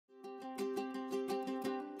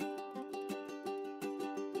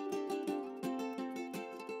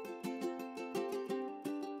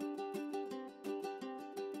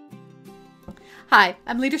Hi,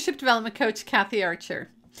 I'm Leadership Development Coach Kathy Archer.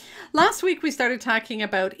 Last week we started talking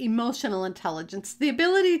about emotional intelligence, the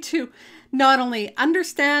ability to not only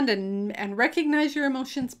understand and recognize your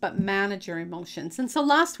emotions, but manage your emotions. And so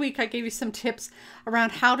last week I gave you some tips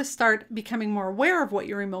around how to start becoming more aware of what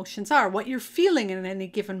your emotions are, what you're feeling in any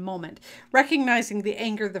given moment, recognizing the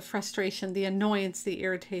anger, the frustration, the annoyance, the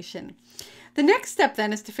irritation. The next step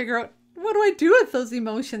then is to figure out, what do I do with those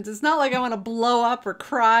emotions? It's not like I want to blow up or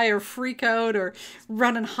cry or freak out or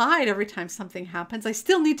run and hide every time something happens. I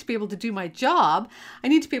still need to be able to do my job. I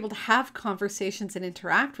need to be able to have conversations and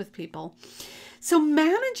interact with people. So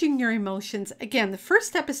managing your emotions, again, the first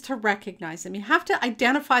step is to recognize them. You have to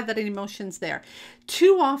identify that an emotion's there.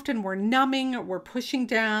 Too often we're numbing, we're pushing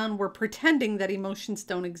down, we're pretending that emotions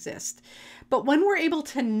don't exist. But when we're able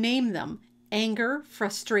to name them, anger,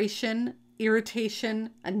 frustration, irritation,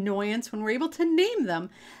 annoyance, when we're able to name them,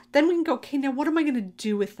 then we can go, okay, now what am I going to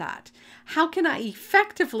do with that? How can I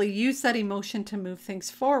effectively use that emotion to move things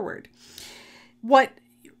forward? What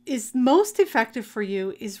is most effective for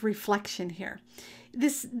you is reflection here.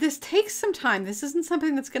 This takes some time. This isn't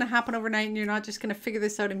something that's going to happen overnight and you're not just going to figure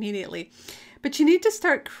this out immediately. But you need to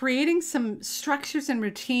start creating some structures and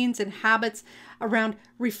routines and habits around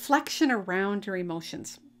reflection around your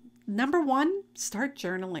emotions. Number one, start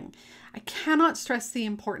journaling. I cannot stress the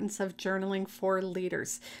importance of journaling for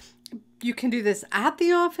leaders. You can do this at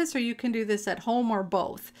the office or you can do this at home or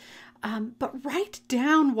both. But write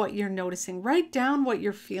down what you're noticing, write down what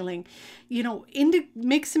you're feeling,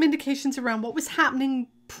 make some indications around what was happening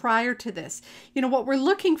prior to this. What we're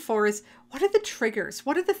looking for is, what are the triggers?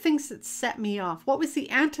 What are the things that set me off? What was the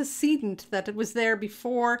antecedent that was there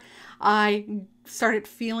before I started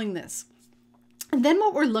feeling this? And then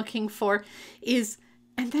what we're looking for is,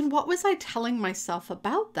 and then what was I telling myself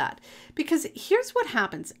about that? Because here's what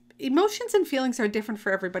happens. Emotions and feelings are different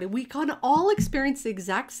for everybody. We can all experience the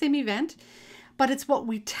exact same event, but it's what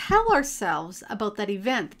we tell ourselves about that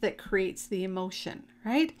event that creates the emotion,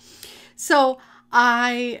 right? So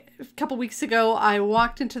a couple weeks ago, I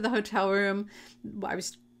walked into the hotel room. I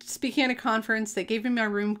was speaking at a conference. They gave me my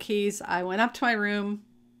room keys. I went up to my room,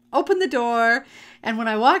 opened the door, and when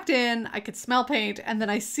I walked in, I could smell paint, and then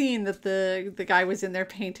I seen that the guy was in there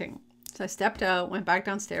painting. So I stepped out, went back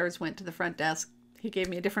downstairs, went to the front desk. He gave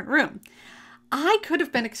me a different room. I could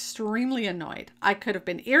have been extremely annoyed. I could have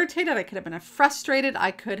been irritated. I could have been frustrated.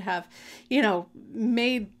 I could have,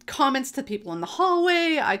 made comments to people in the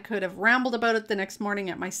hallway. I could have rambled about it the next morning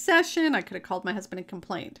at my session. I could have called my husband and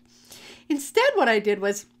complained. Instead, what I did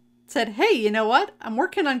was said, hey, you know what? I'm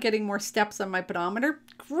working on getting more steps on my pedometer.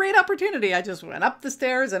 Great opportunity. I just went up the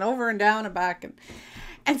stairs and over and down and back.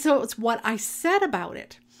 And so it's what I said about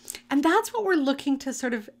it. And that's what we're looking to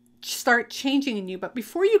sort of start changing in you. But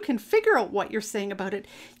before you can figure out what you're saying about it,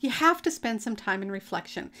 you have to spend some time in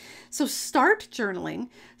reflection. So start journaling,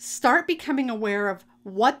 start becoming aware of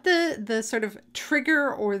what the sort of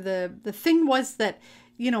trigger or the thing was that,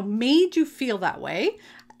 made you feel that way.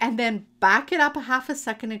 And then back it up a half a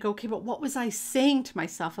second and go, okay, but what was I saying to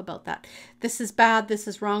myself about that? This is bad. This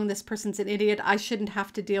is wrong. This person's an idiot. I shouldn't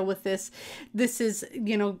have to deal with this. This is,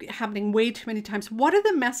 happening way too many times. What are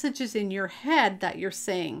the messages in your head that you're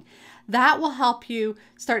saying? That will help you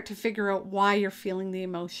start to figure out why you're feeling the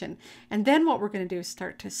emotion. And then what we're going to do is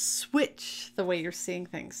start to switch the way you're seeing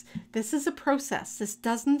things. This is a process. This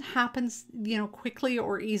doesn't happen, quickly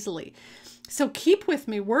or easily. So keep with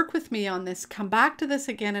me, work with me on this, come back to this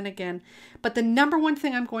again and again. But the number one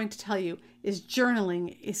thing I'm going to tell you is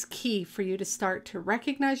journaling is key for you to start to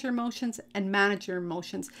recognize your emotions and manage your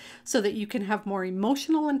emotions so that you can have more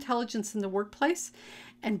emotional intelligence in the workplace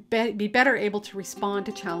and be better able to respond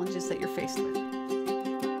to challenges that you're faced with.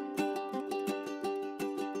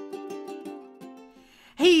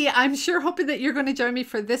 Hey, I'm sure hoping that you're going to join me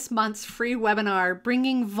for this month's free webinar,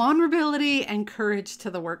 Bringing Vulnerability and Courage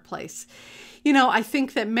to the Workplace. I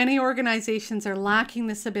think that many organizations are lacking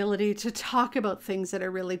this ability to talk about things that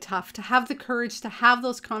are really tough, to have the courage to have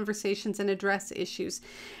those conversations and address issues.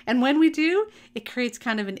 And when we do, it creates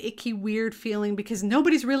kind of an icky, weird feeling because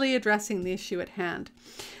nobody's really addressing the issue at hand.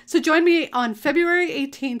 So join me on February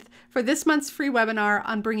 18th for this month's free webinar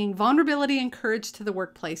on bringing vulnerability and courage to the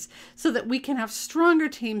workplace so that we can have stronger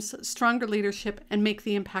teams, stronger leadership, and make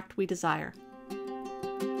the impact we desire.